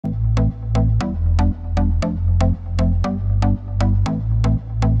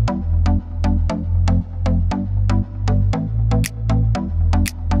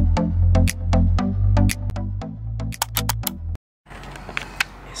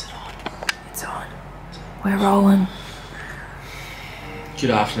We're rolling.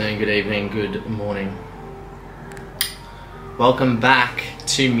 Good afternoon, good evening, good morning. Welcome back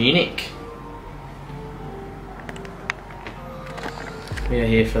to Munich. We are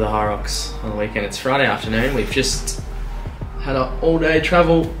here for the HYROX on the weekend. It's Friday afternoon. We've just had an all-day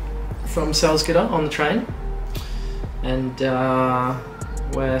travel from Salzgitter on the train. And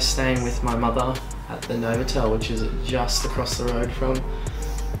we're staying with my mother at the Novotel, which is just across the road from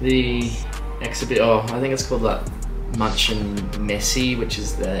the exhibit. Oh, I think it's called like Munch and Messy, which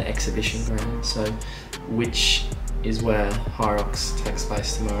is the exhibition ground. So, which is where HYROX takes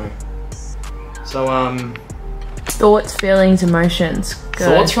place tomorrow. So, thoughts, feelings, emotions. Go.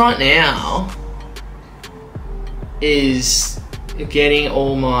 Thoughts right now is getting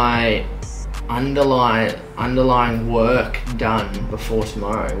all my underlying work done before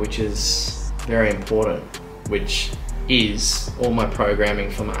tomorrow, which is very important, which is all my programming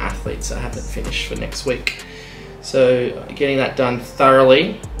for my athletes that I haven't finished for next week. So getting that done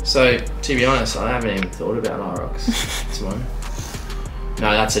thoroughly. So to be honest, I haven't even thought about HYROX tomorrow.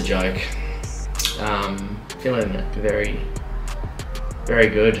 No, that's a joke. Feeling very, very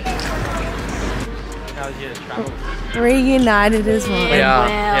good. How's your travel? Reunited as well. We are,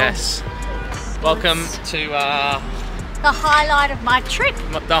 yes. Welcome to the highlight of my trip.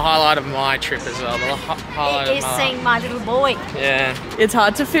 The highlight of my trip as well. The highlight It is seeing my little boy. Yeah. It's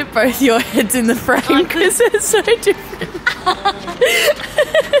hard to fit both your heads in the frame because they're so different.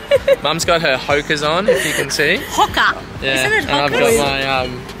 Mum's got her hokers on, if you can see. Hocker. Yeah. Isn't it and I've hockers? got my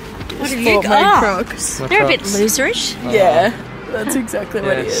What have you got? Crocs. my They're a bit Crocs. loserish. Yeah, that's exactly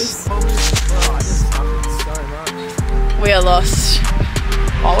what it Yes. is. We are lost.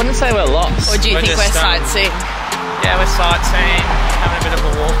 I wouldn't say we're lost. Or do you think just, we're sightseeing? Yeah, we're sightseeing, having a bit of a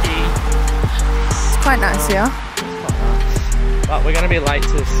walkie. It's quite nice here. But we're going to be late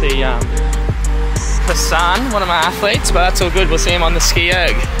to see Hassan, one of my athletes, but that's all good. We'll see him on the ski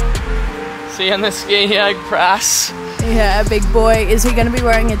erg. See you on the ski erg press. Yeah, big boy. Is he going to be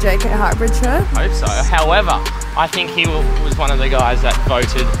wearing a JK Hybrid shirt? I hope so. However, I think he was one of the guys that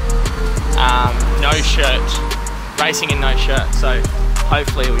voted no shirt, racing in no shirt. So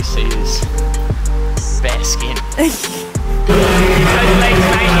hopefully we see his bare skin. Those legs,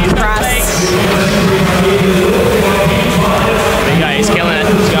 mate. Use those legs. There we go. He's killing it.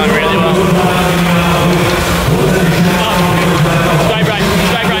 He's going really well. Oh, straight right.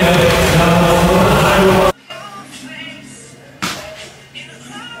 Straight right.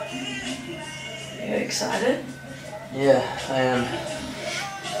 Are you excited? Yeah, I am.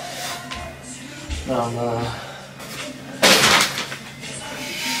 I'm a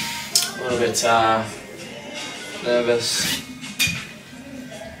little bit nervous.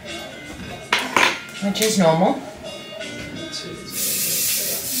 Which is normal.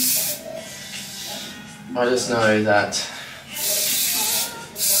 I just know that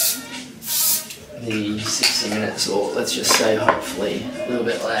the 60 minutes, or let's just say hopefully a little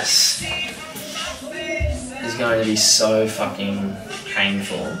bit less, is going to be so fucking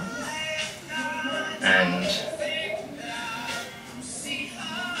painful, and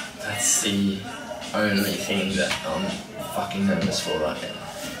that's the only thing that I'm fucking nervous for right now.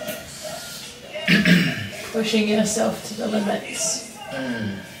 Pushing yourself to the limits.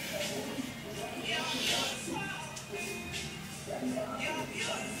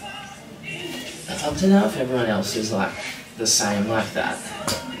 I'd love to know if everyone else is like the same like that.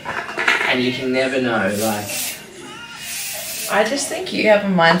 And you can never know, like... I just think you have a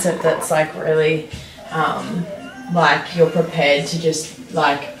mindset that's like really, like you're prepared to just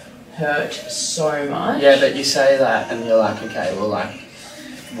like hurt so much. Yeah, but you say that and you're like, okay, well, like,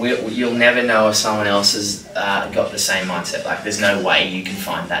 you'll never know if someone else has got the same mindset. Like, there's no way you can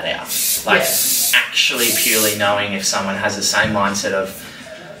find that out. Like, actually purely knowing if someone has the same mindset of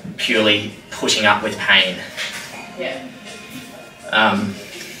purely putting up with pain. Yeah.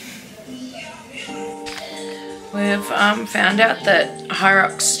 We've found out that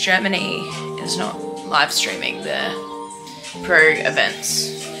HYROX Germany is not live streaming their pro events.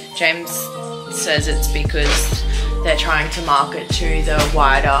 James says it's because they're trying to market to the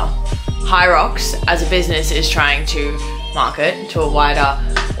wider... HYROX as a business is trying to market to a wider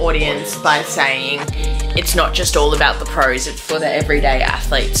audience by saying it's not just all about the pros, it's for the everyday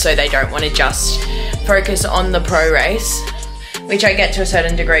athletes. So they don't want to just focus on the pro race, which I get to a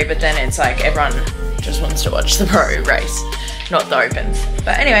certain degree, but then it's like everyone just wants to watch the pro race, not the opens.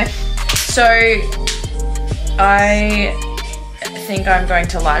 But anyway, so I think I'm going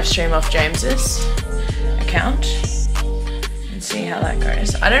to live stream off James's account and see how that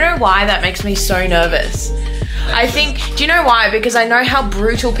goes. I don't know why that makes me so nervous. I think, do you know why? Because I know how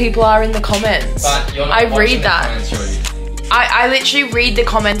brutal people are in the comments. But you're not I watching read the that. comments, Georgie. I literally read the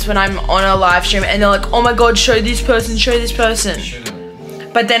comments when I'm on a live stream and they're like, oh my god, show this person, show this person.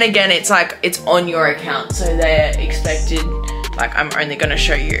 Shouldn't. But then again, it's like, it's on your account, so they're expected, like, I'm only gonna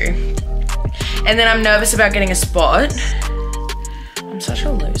show you. And then I'm nervous about getting a spot. I'm such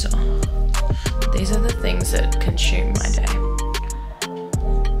a loser. These are the things that consume my day.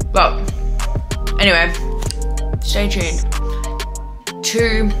 Well, anyway, stay tuned.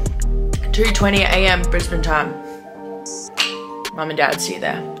 2:20 AM Brisbane time. Mum and Dad, see you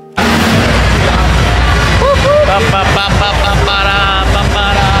there.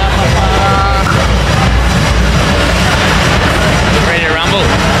 Ready to rumble?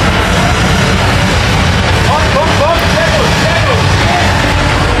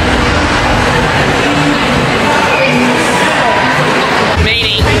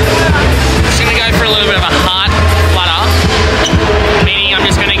 Meaning, I'm just gonna go for a little bit of a heart flutter. Meaning, I'm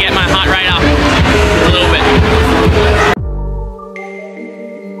just gonna get my heart rate up a little bit.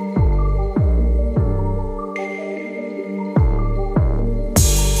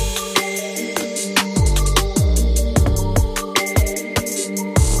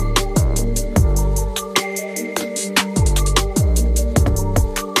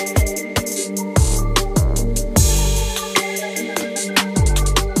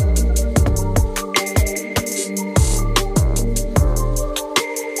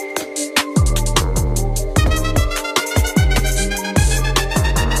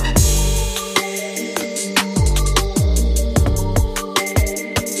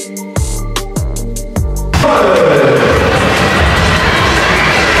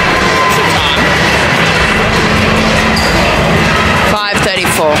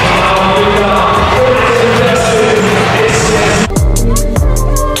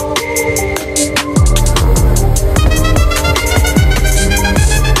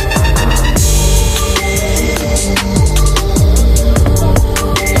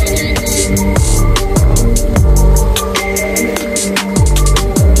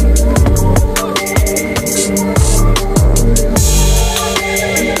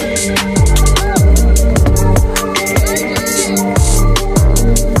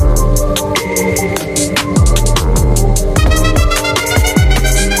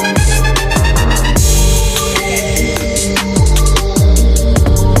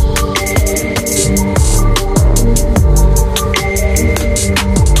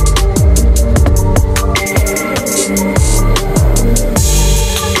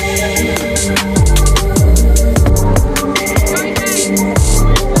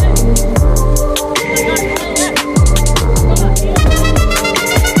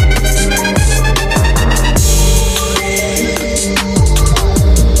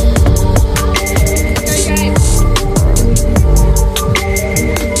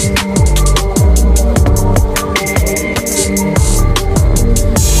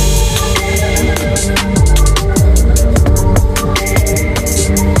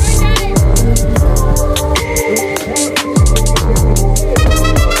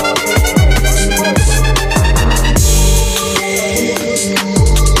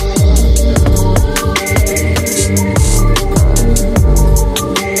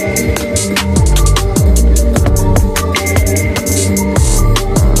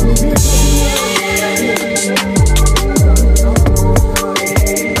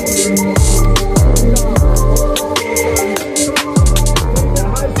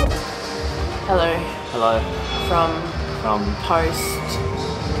 Post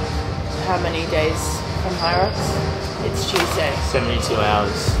how many days from HYROX? It's Tuesday. 72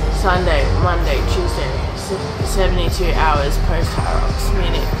 hours. Sunday, Monday, Tuesday. 72 hours post HYROX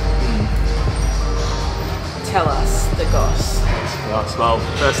Munich. Tell us the goss. Well,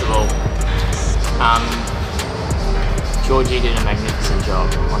 first of all, Georgie did a magnificent job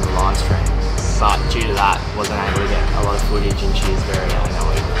on the live stream, but due to that, wasn't able to get a lot of footage, and she is very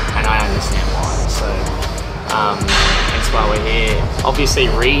annoyed, and I understand why. So that's why we're here. Obviously,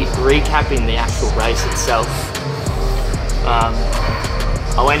 recapping the actual race itself.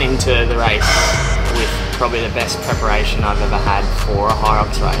 I went into the race with probably the best preparation I've ever had for a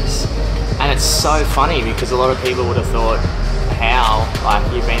HYROX race, and it's so funny because a lot of people would have thought, how, like,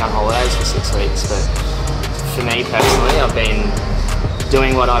 you've been on holidays for 6 weeks, but for me personally, I've been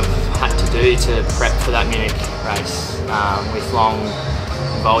doing what I've had to do to prep for that Munich race with long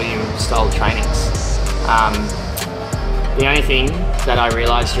volume style trainings. The only thing that I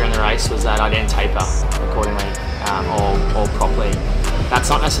realised during the race was that I didn't taper accordingly or properly. That's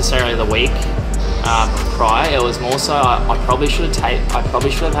not necessarily the week prior. It was more so I probably should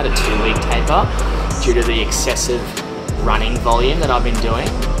have had a 2-week taper, due to the excessive running volume that I've been doing.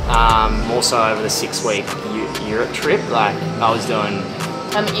 More so over the 6-week Europe trip. Like I was doing.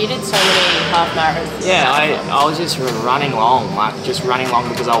 You did so many half marathons. Yeah, I was just running long, like just running long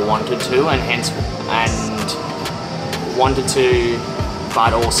because I wanted to, and wanted to,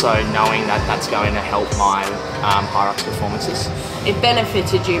 but also knowing that that's going to help my HYROX performances. It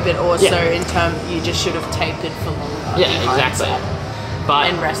benefited you, but also in terms you just should have tapered for longer. Yeah, exactly.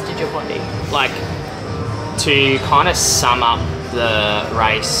 But and rested your body. Like to kind of sum up the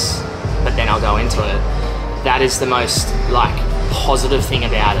race, but then I'll go into it. That is the most like positive thing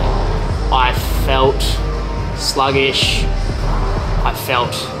about it. I felt sluggish. I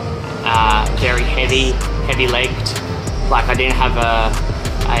felt very heavy-legged. Like I didn't have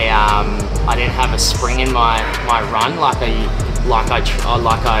I didn't have a spring in my run like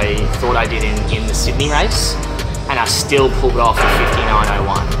I thought I did in the Sydney race, and I still pulled off a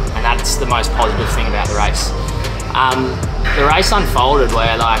 59.01, and that's the most positive thing about the race. The race unfolded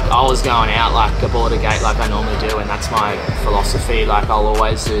where like I was going out like a bull at a gate like I normally do, and that's my philosophy, like I'll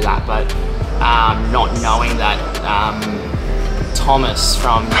always do that, but not knowing that Thomas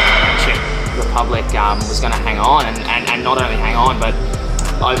from Czech Republic was going to hang on and not only hang on but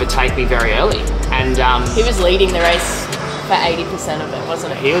overtake me very early. And he was leading the race for 80% of it,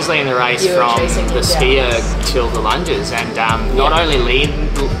 wasn't it? He was leading the race from the skier till the lunges, and not only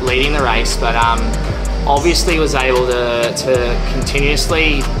leading the race, but obviously was able to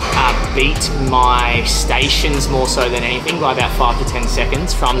continuously beat my stations more so than anything by about 5 to 10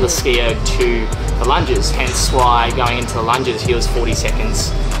 seconds from the skier to the lunges, hence why going into the lunges he was 40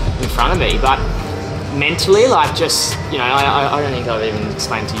 seconds in front of me. But mentally, like just, you know, I don't think I've even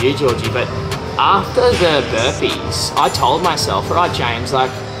explained to you, Georgie, but after the burpees, I told myself, right James,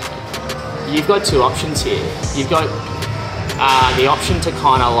 like you've got two options here. You've got the option to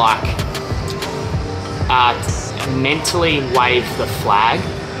kind of like mentally wave the flag,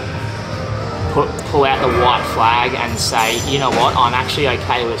 pull out the white flag and say, you know what, I'm actually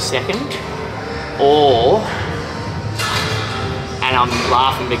okay with second, or, and I'm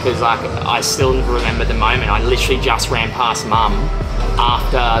laughing because like I still remember the moment, I literally just ran past Mum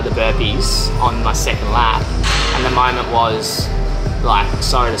after the burpees on my second lap, and the moment was like,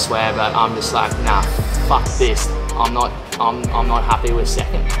 sorry to swear, but I'm just like, nah, fuck this, I'm not happy with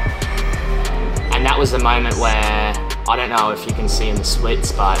second. And that was the moment where, I don't know if you can see in the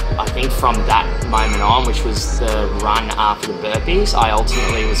splits, but I think from that moment on, which was the run after the burpees, I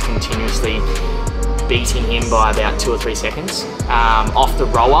ultimately was continuously beating him by about 2 or 3 seconds. Off the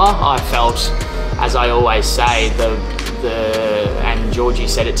rower, I felt, as I always say, and Georgie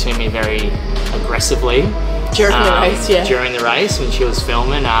said it to me very aggressively. During the race, yeah. During the race, when she was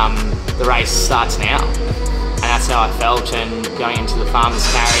filming, the race starts now. And that's how I felt, and going into the farmer's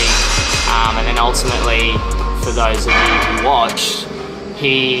carry, and then ultimately, for those of you who watched,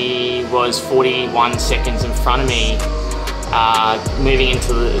 he was 41 seconds in front of me, moving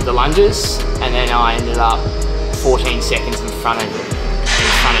into the lunges, and then I ended up 14 seconds in front of him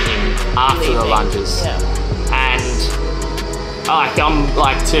after the lunges. Yeah. And I'm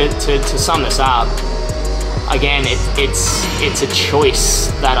like, to sum this up, again, it's a choice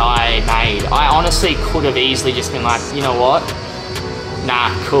that I made. I honestly could have easily just been like, you know what?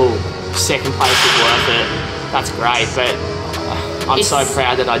 Nah, cool. Second place is worth it. That's great, but I'm so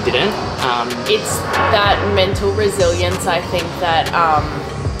proud that I didn't. It's that mental resilience, I think, that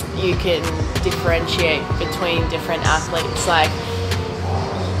you can differentiate between different athletes. Like,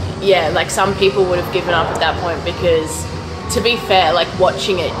 yeah, like some people would have given up at that point because, to be fair, like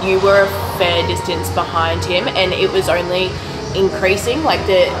watching it, you were a fair distance behind him, and it was only increasing. Like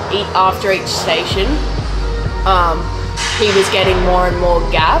after each station, he was getting more and more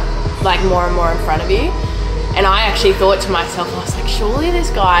gap, like more and more in front of you. And I actually thought to myself, I was like, surely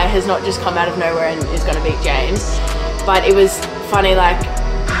this guy has not just come out of nowhere and is going to beat James. But it was funny, like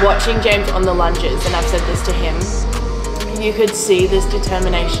watching James on the lunges, and I've said this to him, you could see this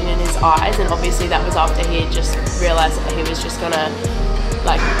determination in his eyes, and obviously that was after he had just realised that he was just gonna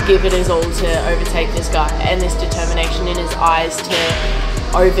like give it his all to overtake this guy, and this determination in his eyes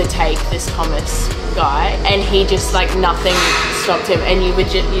to overtake this Thomas guy, and he just like nothing stopped him, and you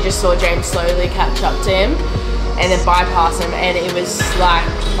just saw James slowly catch up to him and then bypass him, and it was like,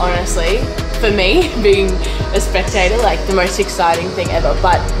 honestly, for me being a spectator, like the most exciting thing ever.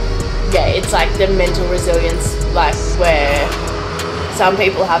 But yeah, it's like the mental resilience, like where some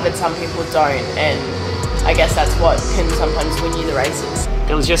people have it, some people don't, and I guess that's what can sometimes win you the races.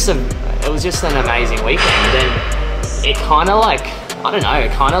 It was just an amazing weekend, and it kind of like, I don't know,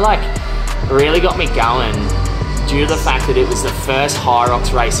 it kind of like really got me going due to the fact that it was the first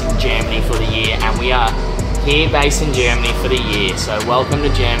HYROX race in Germany for the year, and we are here based in Germany for the year. So welcome to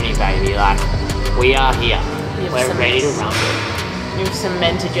Germany, baby. Like, we are here. We're ready to rumble. You've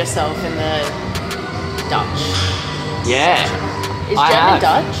cemented yourself in the Dutch. Yeah. Is German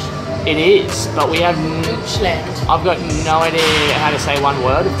Dutch? It is, but we have... Deutschland. I've got no idea how to say one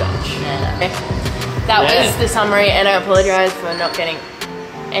word of Dutch. That was the summary, and I apologise for not getting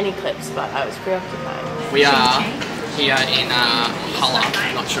any clips, but I was preoccupied. We are here in Halle.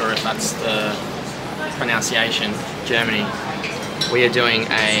 I'm not sure if that's the pronunciation. Germany. We are doing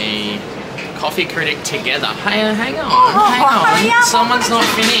a coffee critic together. Hang on, hang on. Someone's not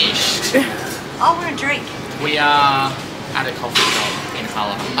finished. I want a drink. We are at a coffee shop in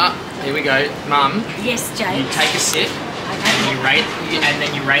Halle. Here we go. Mum. Yes, Jake. You take a sip. And you rate, and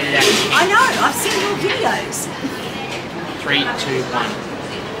then you rate it out of 10. I know. I've seen your videos. 3, 2, 1.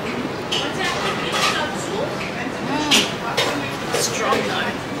 Strong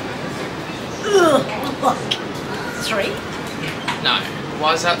though. Ugh. 3? No.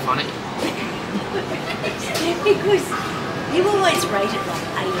 Why is that funny? Because you always rate it like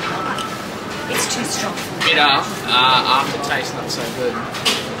 8 or 9. It's too strong for me. Bitter, aftertaste not so good.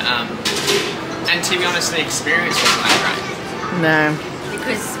 And to be honest, the experience wasn't that great. No.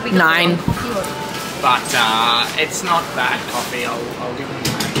 Because we got 9. But it's not bad coffee. I'll give it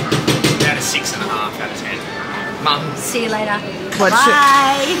about a 6.5 out of 10. Mum. See you later. What's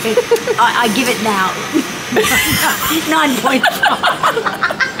Bye. I give it now. 9.5.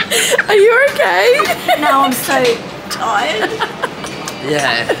 Are you okay? No, I'm so tired.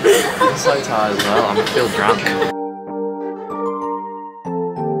 Yeah. I'm so tired as well. I feel drunk.